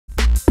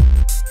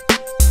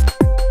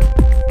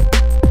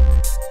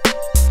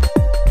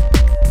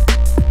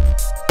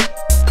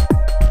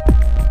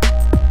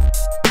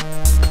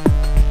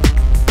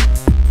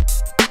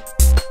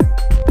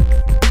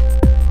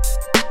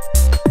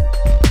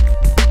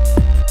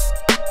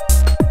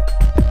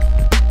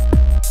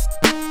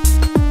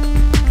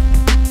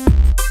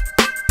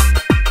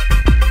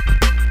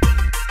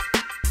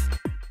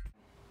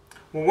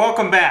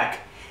welcome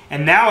back.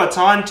 And now it's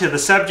on to the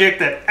subject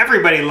that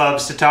everybody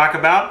loves to talk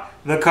about,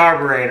 the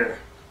carburetor.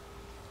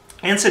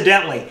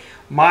 Incidentally,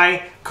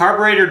 my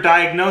carburetor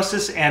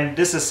diagnosis and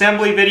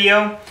disassembly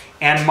video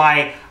and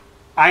my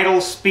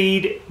idle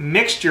speed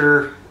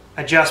mixture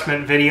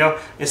adjustment video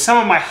is some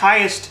of my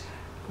highest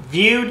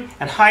viewed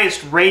and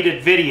highest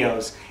rated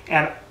videos.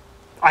 And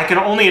I can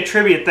only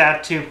attribute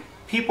that to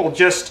people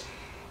just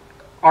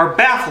are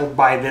baffled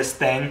by this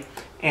thing.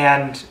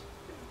 And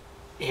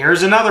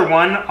here's another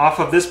one off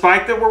of this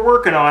bike that we're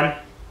working on.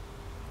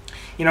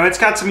 You know, it's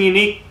got some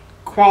unique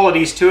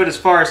qualities to it as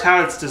far as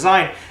how it's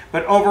designed,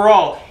 but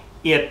overall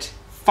it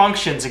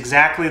functions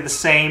exactly the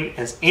same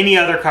as any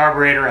other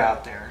carburetor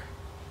out there.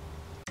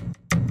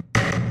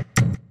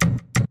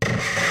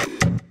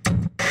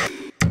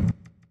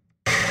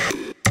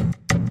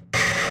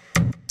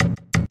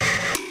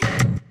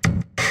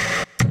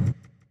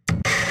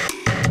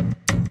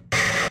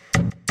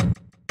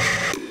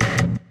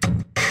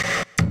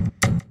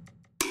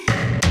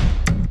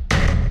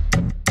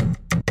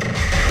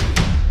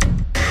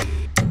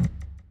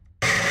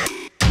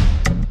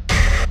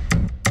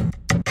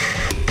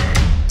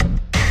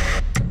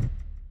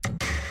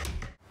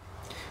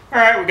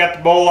 Alright, we got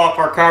the bowl off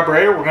our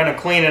carburetor. We're going to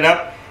clean it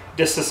up,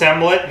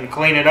 disassemble it and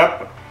clean it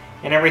up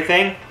and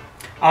everything.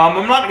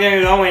 I'm not going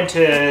to go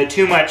into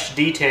too much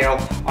detail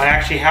on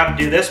actually how to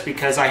do this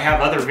because I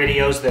have other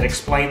videos that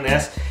explain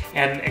this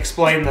and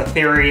explain the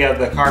theory of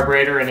the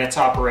carburetor and its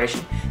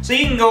operation. So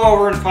you can go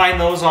over and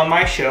find those on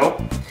my show.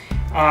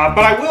 But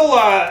I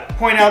will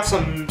point out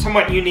some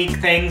somewhat unique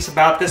things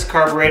about this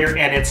carburetor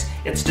and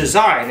its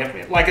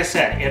design. Like I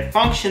said, it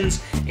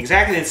functions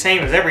exactly the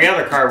same as every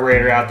other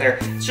carburetor out there.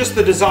 It's just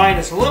the design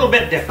is a little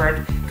bit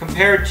different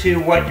compared to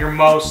what you're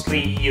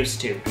mostly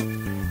used to.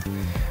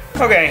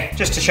 Okay,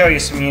 just to show you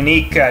some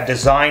unique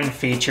design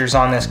features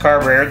on this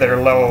carburetor that are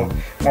a little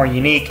more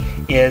unique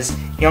is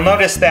you'll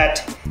notice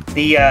that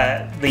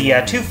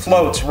the two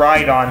floats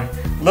ride on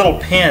little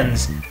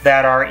pins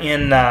that are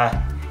in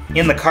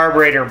the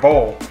carburetor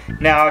bowl.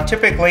 Now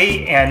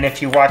typically, and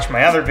if you watch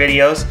my other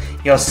videos,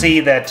 you'll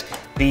see that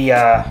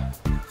the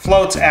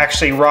floats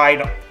actually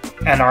ride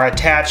and are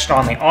attached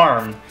on the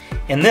arm.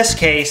 In this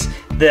case,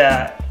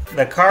 the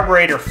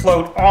carburetor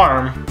float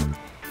arm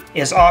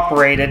is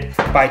operated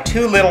by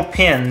two little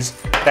pins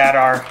that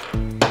are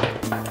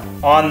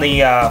on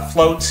the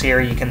floats here,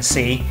 you can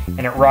see,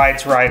 and it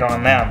rides right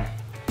on them.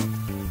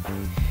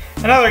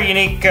 Another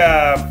unique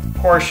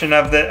portion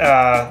of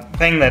the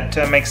thing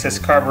that makes this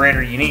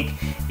carburetor unique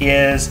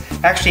is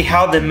actually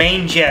how the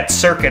main jet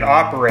circuit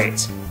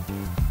operates.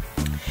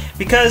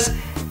 Because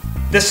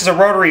this is a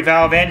rotary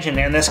valve engine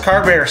and this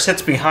carburetor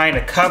sits behind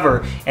a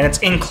cover and it's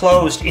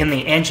enclosed in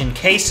the engine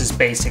cases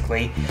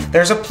basically,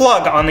 there's a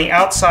plug on the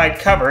outside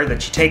cover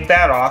that you take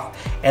that off,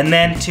 and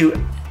then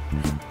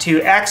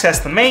to access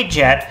the main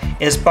jet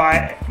is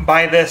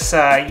by this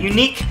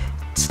unique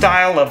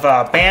style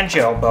of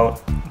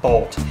banjo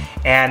bolt.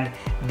 And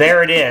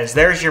there it is.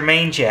 There's your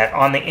main jet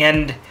on the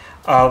end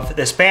of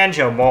this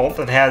banjo bolt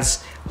that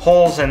has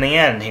holes in the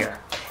end here.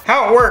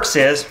 How it works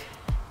is,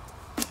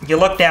 you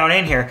look down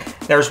in here,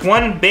 there's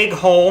one big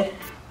hole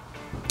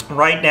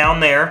right down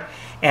there,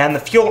 and the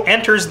fuel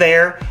enters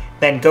there,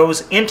 then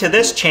goes into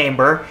this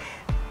chamber,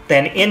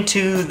 then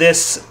into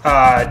this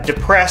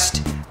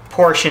depressed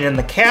portion in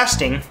the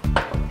casting,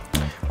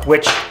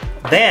 which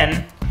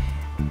then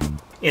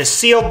is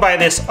sealed by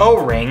this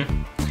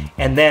O-ring.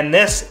 And then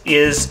this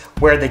is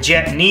where the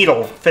jet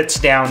needle fits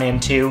down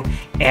into,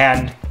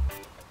 and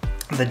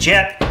the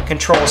jet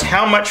controls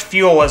how much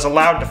fuel is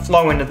allowed to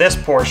flow into this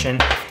portion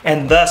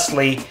and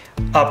thusly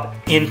up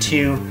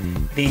into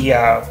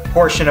the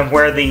portion of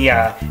where the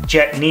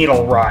jet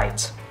needle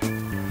rides.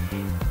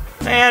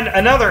 And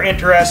another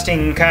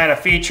interesting kind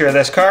of feature of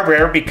this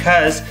carburetor,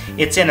 because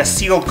it's in a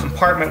sealed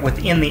compartment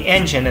within the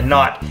engine and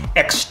not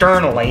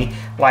externally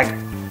like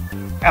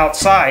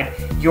outside,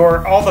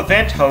 all the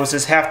vent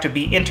hoses have to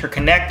be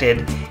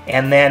interconnected,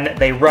 and then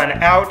they run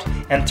out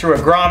and through a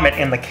grommet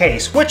in the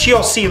case, which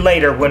you'll see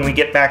later when we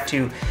get back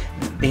to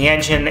the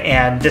engine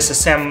and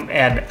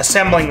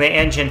assembling the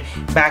engine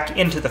back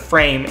into the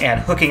frame and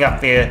hooking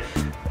up the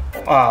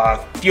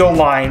fuel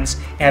lines,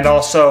 and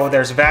also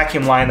there's a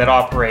vacuum line that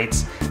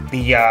operates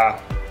the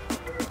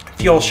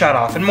fuel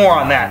shutoff, and more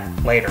on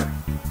that later.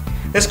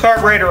 This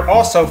carburetor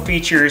also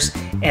features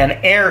an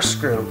air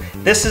screw.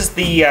 This is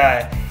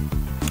the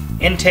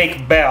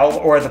intake bell,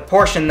 or the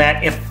portion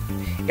that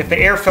if the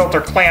air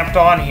filter clamped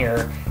on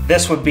here,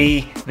 this would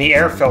be the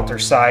air filter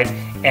side,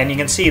 and you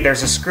can see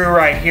there's a screw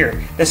right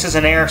here. This is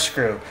an air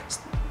screw,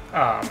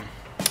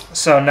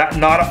 so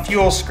not a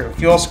fuel screw.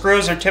 Fuel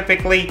screws are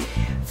typically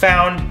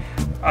found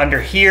under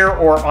here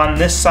or on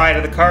this side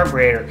of the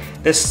carburetor.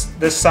 This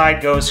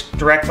side goes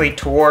directly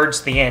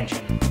towards the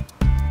engine.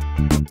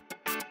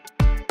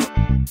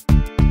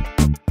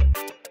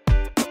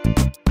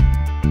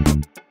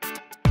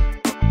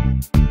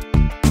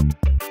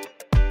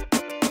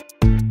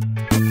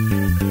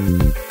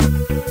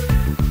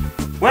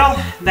 Well,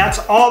 that's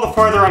all the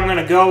farther I'm going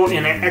to go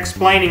in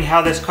explaining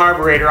how this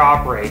carburetor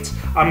operates.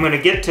 I'm going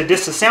to get to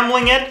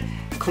disassembling it,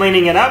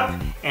 cleaning it up,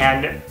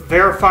 and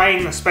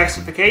verifying the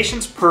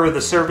specifications per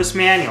the service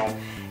manual.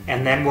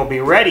 And then we'll be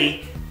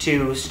ready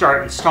to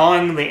start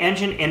installing the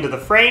engine into the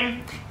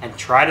frame and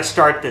try to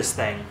start this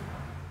thing.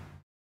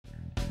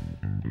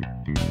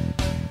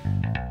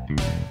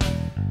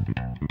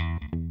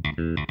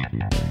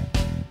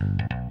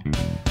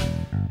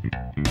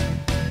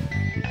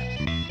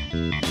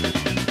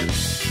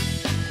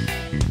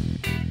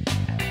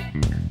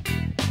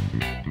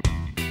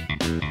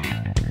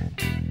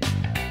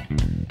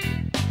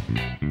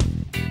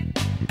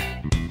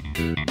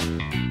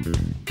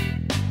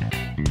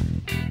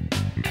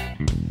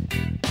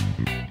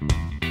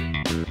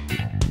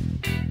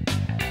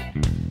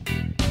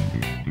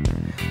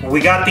 We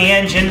got the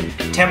engine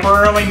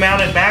temporarily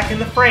mounted back in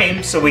the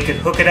frame so we could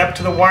hook it up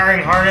to the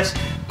wiring harness,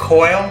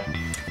 coil,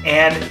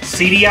 and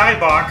CDI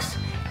box,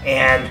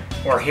 and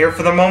we're here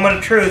for the moment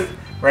of truth,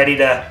 ready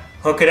to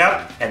hook it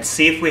up and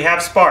see if we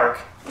have spark.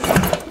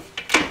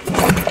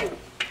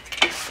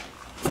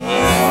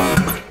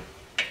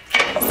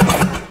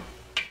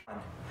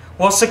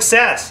 Well,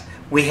 success!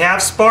 We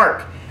have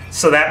spark.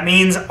 So that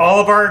means all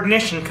of our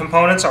ignition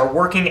components are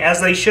working as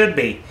they should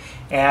be.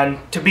 And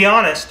to be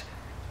honest,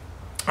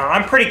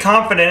 I'm pretty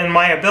confident in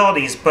my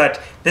abilities,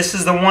 but this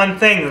is the one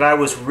thing that I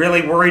was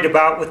really worried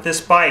about with this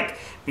bike,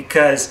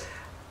 because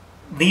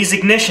these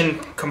ignition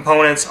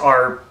components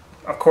are,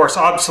 of course,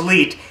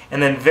 obsolete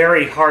and then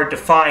very hard to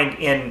find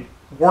in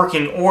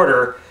working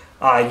order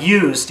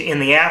used in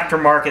the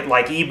aftermarket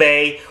like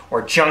eBay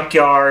or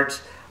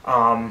junkyards.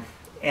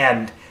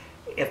 And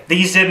if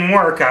these didn't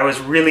work, I was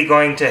really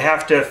going to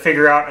have to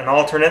figure out an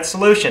alternate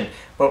solution.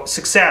 But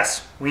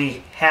success,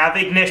 we have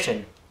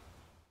ignition.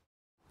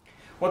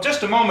 Well,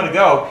 just a moment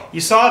ago, you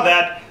saw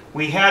that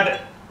we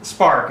had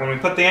spark. When we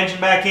put the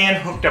engine back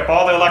in, hooked up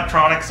all the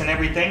electronics and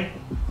everything.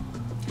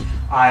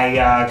 I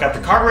got the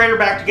carburetor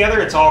back together.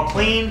 It's all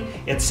clean.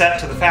 It's set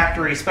to the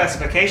factory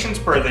specifications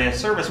per the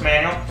service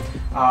manual.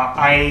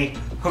 I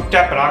hooked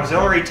up an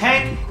auxiliary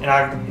tank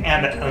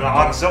and an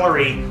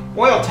auxiliary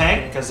oil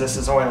tank, because this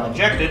is oil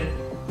injected,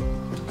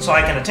 so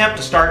I can attempt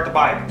to start the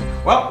bike.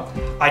 Well,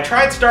 I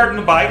tried starting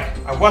the bike.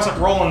 I wasn't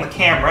rolling the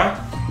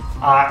camera.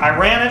 I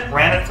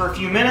ran it for a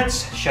few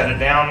minutes, shut it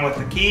down with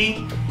the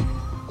key,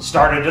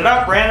 started it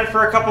up, ran it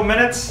for a couple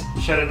minutes,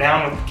 shut it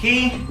down with the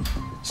key,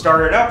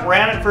 started it up,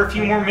 ran it for a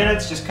few more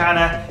minutes, just kind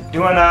of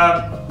doing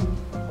a,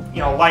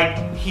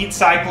 light heat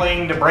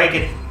cycling to break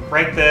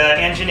the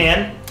engine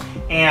in.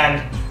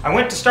 And I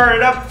went to start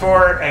it up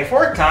for a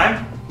fourth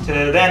time to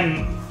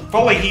then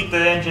fully heat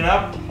the engine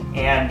up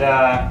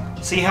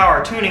and see how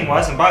our tuning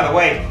was. And by the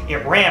way,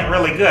 it ran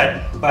really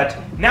good, but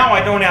now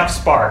I don't have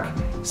spark.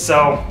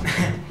 So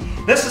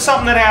this is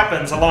something that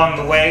happens along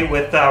the way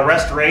with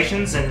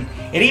restorations, and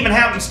it even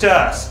happens to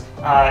us,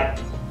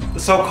 the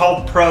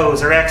so-called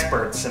pros or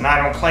experts. And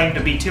I don't claim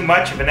to be too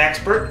much of an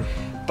expert,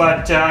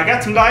 but I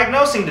got some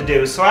diagnosing to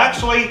do. So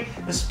actually,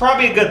 this is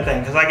probably a good thing,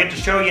 because I get to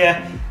show you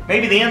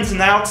maybe the ins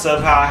and outs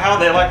of how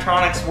the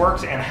electronics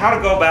works and how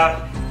to go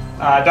about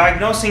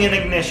diagnosing an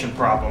ignition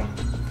problem.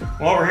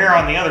 Well, over here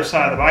on the other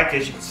side of the bike,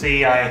 as you can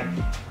see, I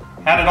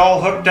had it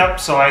all hooked up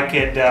so I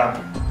could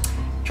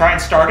try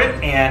and start it,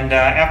 and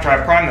after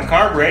I primed the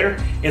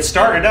carburetor, it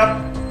started up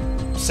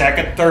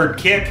second, third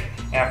kick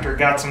after it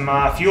got some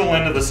fuel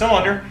into the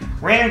cylinder.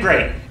 Ran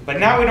great, but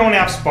now we don't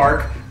have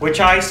spark, which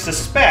I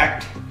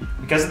suspect,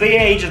 because of the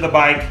age of the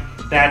bike,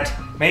 that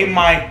maybe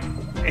my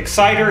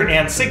exciter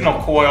and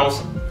signal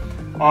coils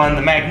on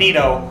the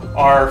magneto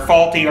are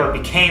faulty or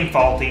became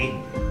faulty,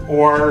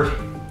 or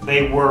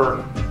they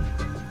were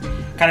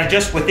kind of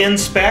just within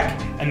spec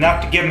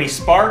enough to give me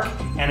spark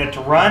and it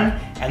to run,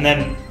 and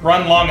then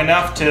run long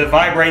enough to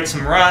vibrate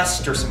some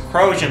rust or some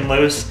corrosion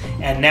loose,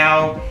 and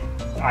now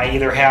I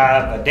either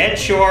have a dead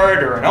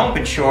short or an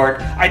open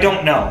short. I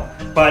don't know,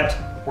 but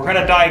we're going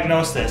to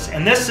diagnose this.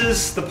 And this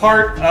is the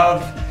part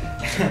of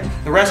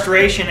the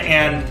restoration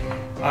and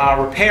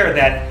repair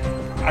that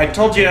I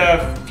told you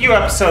a few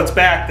episodes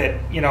back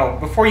that,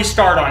 before you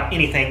start on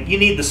anything, you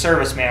need the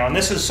service manual. And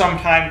this is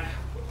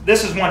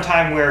one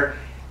time where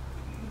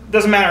it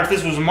doesn't matter if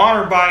this was a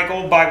modern bike,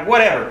 old bike,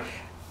 whatever.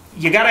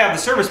 You got to have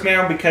the service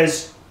manual,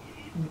 because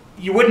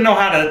you wouldn't know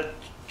how to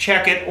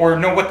check it or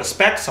know what the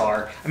specs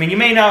are. I mean, you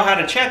may know how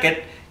to check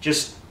it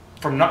just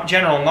from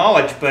general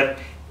knowledge, but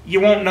you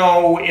won't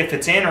know if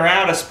it's in or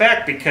out of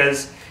spec,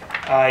 because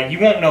you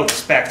won't know the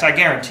specs, I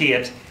guarantee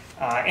it.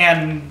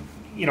 And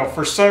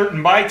for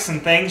certain bikes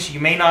and things, you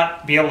may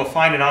not be able to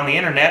find it on the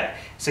internet,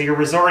 so you're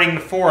resorting to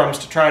forums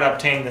to try to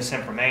obtain this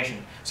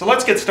information. So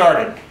let's get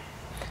started.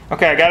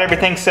 Okay, I got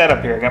everything set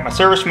up here. I got my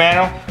service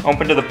manual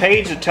open to the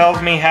page that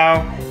tells me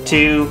how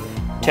to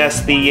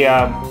test the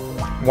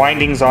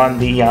windings on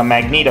the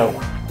magneto.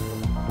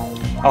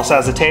 Also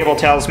has a table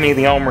tells me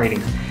the ohm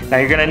reading. Now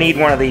you're going to need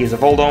one of these, a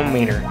volt ohm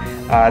meter.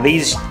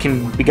 These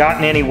can be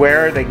gotten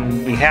anywhere. They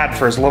can be had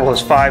for as little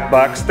as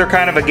 $5. They're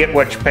kind of a get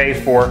what you pay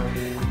for.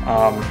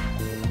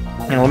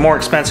 You know, the more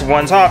expensive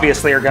ones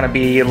obviously are going to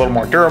be a little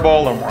more durable,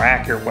 a little more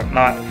accurate,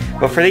 whatnot.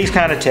 But for these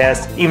kind of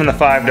tests, even the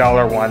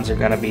 $5 ones are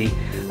going to be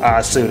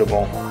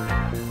suitable.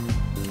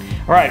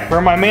 Alright,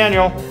 per my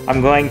manual, I'm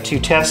going to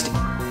test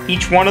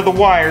each one of the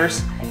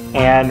wires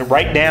and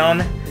write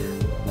down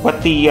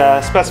what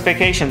the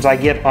specifications I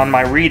get on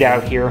my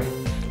readout here,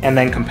 and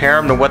then compare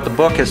them to what the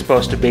book is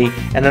supposed to be,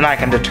 and then I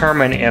can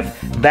determine if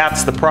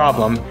that's the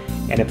problem,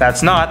 and if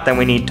that's not, then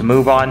we need to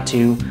move on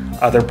to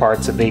other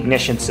parts of the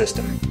ignition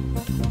system.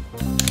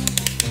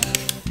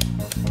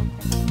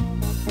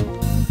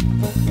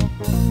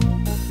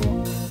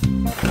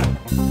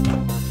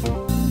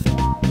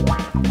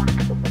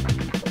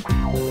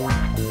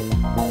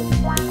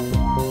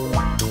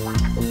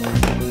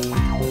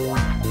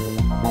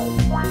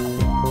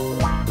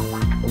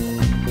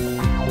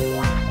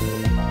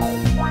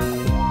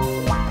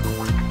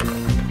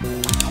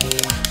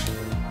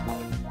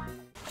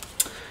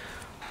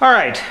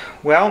 Alright,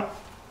 well,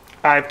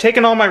 I've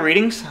taken all my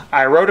readings.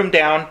 I wrote them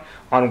down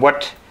on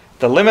what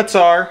the limits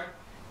are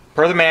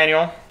per the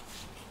manual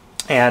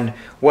and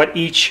what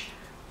each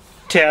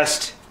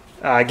test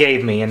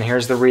gave me, and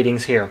here's the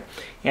readings here.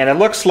 And it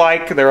looks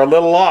like they're a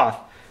little off.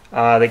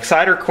 The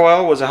exciter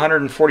coil was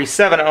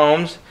 147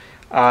 ohms.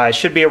 It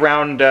should be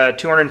around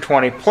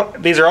 220.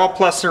 These are all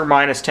plus or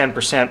minus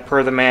 10%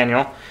 per the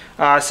manual.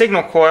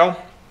 Signal coil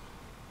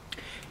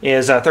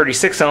is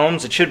 36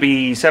 ohms. It should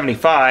be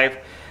 75.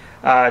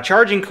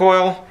 Charging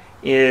coil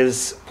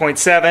is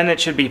 0.7, it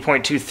should be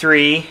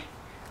 0.23.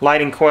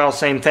 Lighting coil,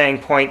 same thing,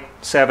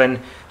 0.7,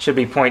 should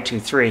be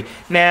 0.23.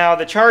 Now,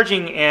 the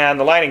charging and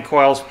the lighting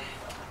coils,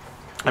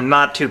 I'm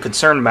not too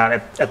concerned about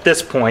it at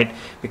this point,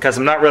 because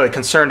I'm not really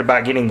concerned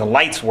about getting the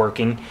lights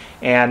working,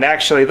 and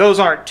actually those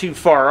aren't too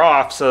far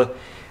off, so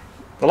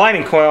the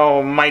lighting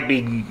coil might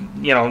be,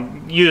 you know,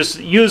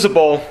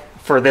 usable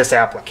for this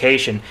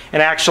application.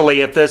 And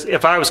actually,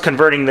 if I was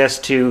converting this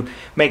to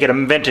make it a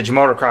vintage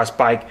motocross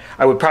bike,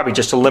 I would probably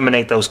just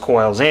eliminate those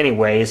coils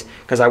anyways,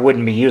 because I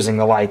wouldn't be using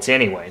the lights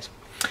anyways.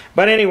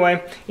 But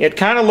anyway, it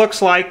kind of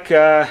looks like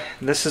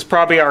this is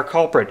probably our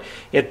culprit.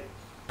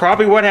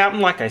 Probably what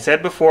happened, like I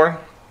said before,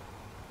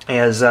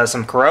 is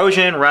some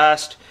corrosion,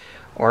 rust,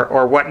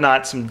 or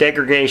whatnot, some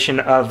degradation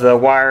of the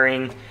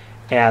wiring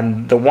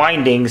and the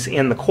windings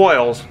in the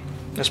coils.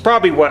 That's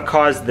probably what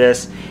caused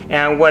this.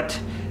 And what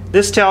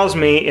this tells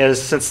me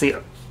is, since the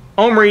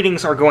ohm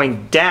readings are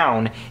going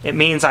down, it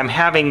means I'm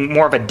having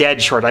more of a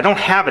dead short. I don't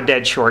have a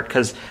dead short,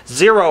 because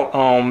 0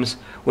 ohms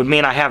would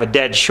mean I have a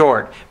dead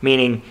short,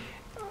 meaning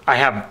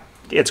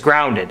it's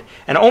grounded.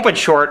 An open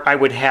short, I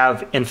would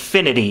have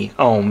infinity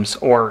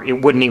ohms, or it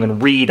wouldn't even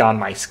read on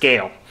my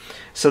scale.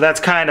 So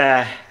that's kind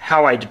of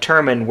how I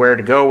determine where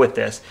to go with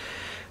this.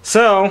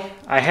 So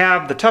I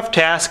have the tough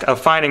task of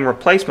finding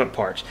replacement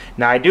parts.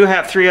 Now, I do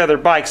have 3 other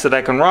bikes that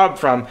I can rob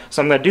from,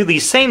 so I'm going to do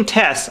these same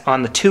tests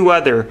on the 2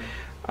 other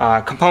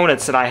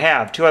components that I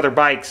have, 2 other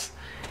bikes,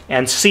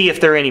 and see if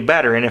they're any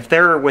better. And if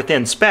they're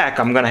within spec,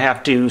 I'm going to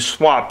have to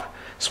swap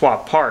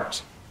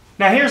parts.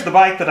 Now, here's the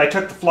bike that I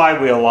took the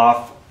flywheel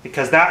off,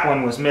 because that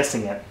one was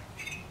missing it.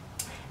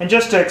 And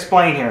just to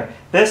explain here,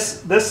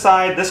 this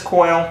side, this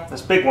coil,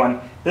 this big one,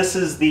 this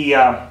is the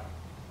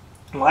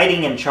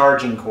lighting and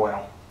charging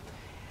coil.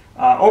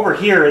 Over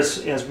here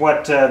is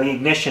what the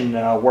ignition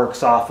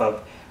works off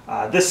of.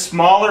 This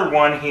smaller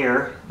one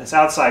here, this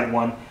outside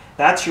one,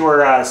 that's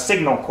your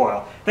signal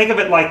coil. Think of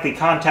it like the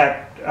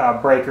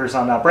contact breakers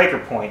on a breaker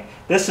point.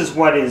 This is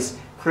what is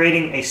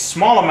creating a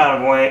small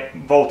amount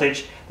of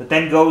voltage that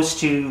then goes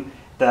to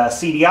the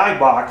CDI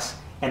box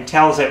and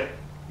tells it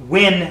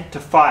when to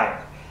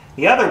fire.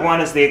 The other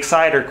one is the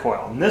exciter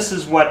coil, and this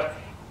is what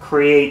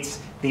creates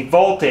the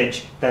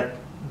voltage that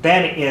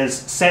then is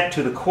sent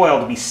to the coil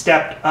to be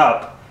stepped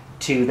up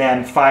to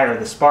then fire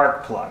the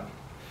spark plug.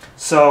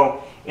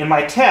 So in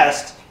my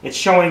test, it's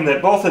showing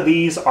that both of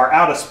these are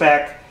out of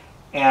spec,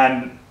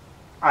 and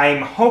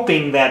I'm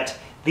hoping that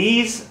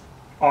these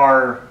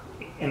are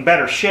in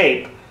better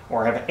shape,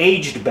 or have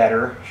aged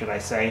better, should I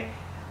say,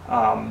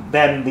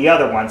 than the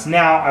other ones.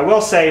 Now, I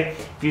will say,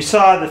 if you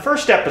saw the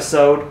first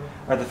episode,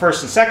 or the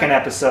first and second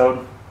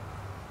episode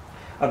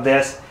of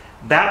this,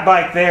 that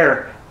bike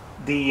there,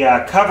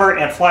 the cover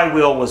and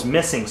flywheel was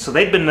missing, so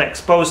they'd been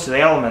exposed to the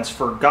elements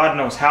for God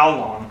knows how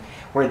long,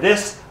 where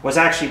this was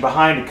actually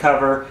behind a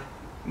cover,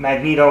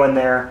 magneto in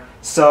there,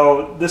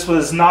 so this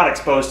was not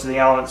exposed to the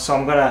elements. So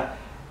I'm going to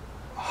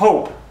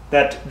hope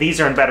that these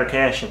are in better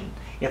condition.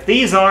 If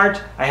these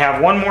aren't, I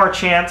have one more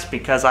chance,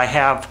 because I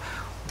have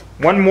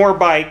one more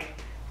bike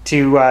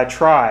to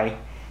try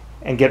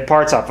and get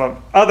parts off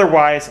of.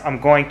 Otherwise, I'm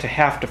going to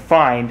have to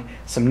find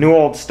some new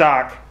old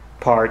stock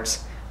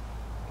parts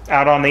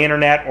out on the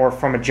internet or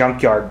from a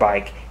junkyard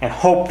bike and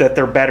hope that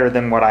they're better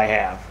than what I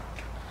have.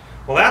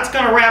 Well, that's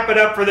going to wrap it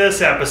up for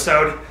this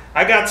episode.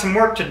 I got some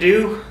work to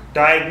do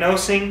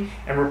diagnosing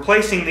and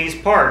replacing these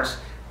parts,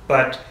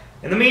 but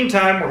in the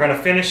meantime, we're going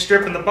to finish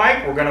stripping the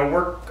bike, we're going to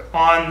work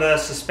on the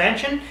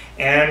suspension,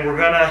 and we're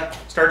going to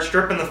start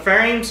stripping the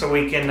frame so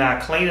we can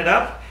clean it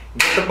up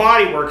and get the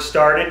body work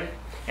started.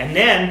 And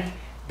then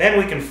Then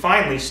we can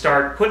finally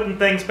start putting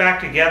things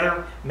back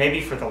together,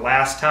 maybe for the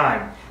last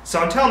time.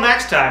 So until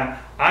next time,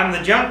 I'm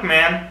the Junk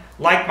Man.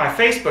 Like my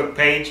Facebook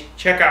page,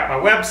 check out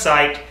my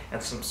website,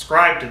 and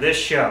subscribe to this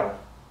show.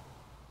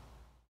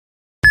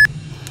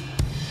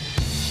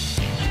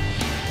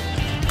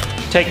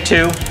 Take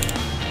two.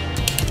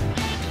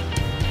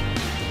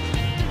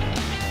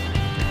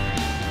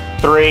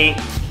 3,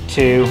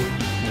 2,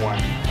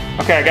 1.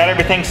 Okay, I got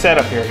everything set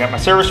up here. I got my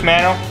service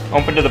manual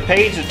open to the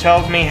page that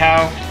tells me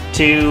how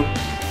to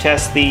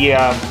test the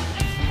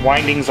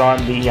windings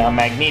on the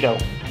magneto.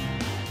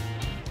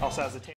 Also has a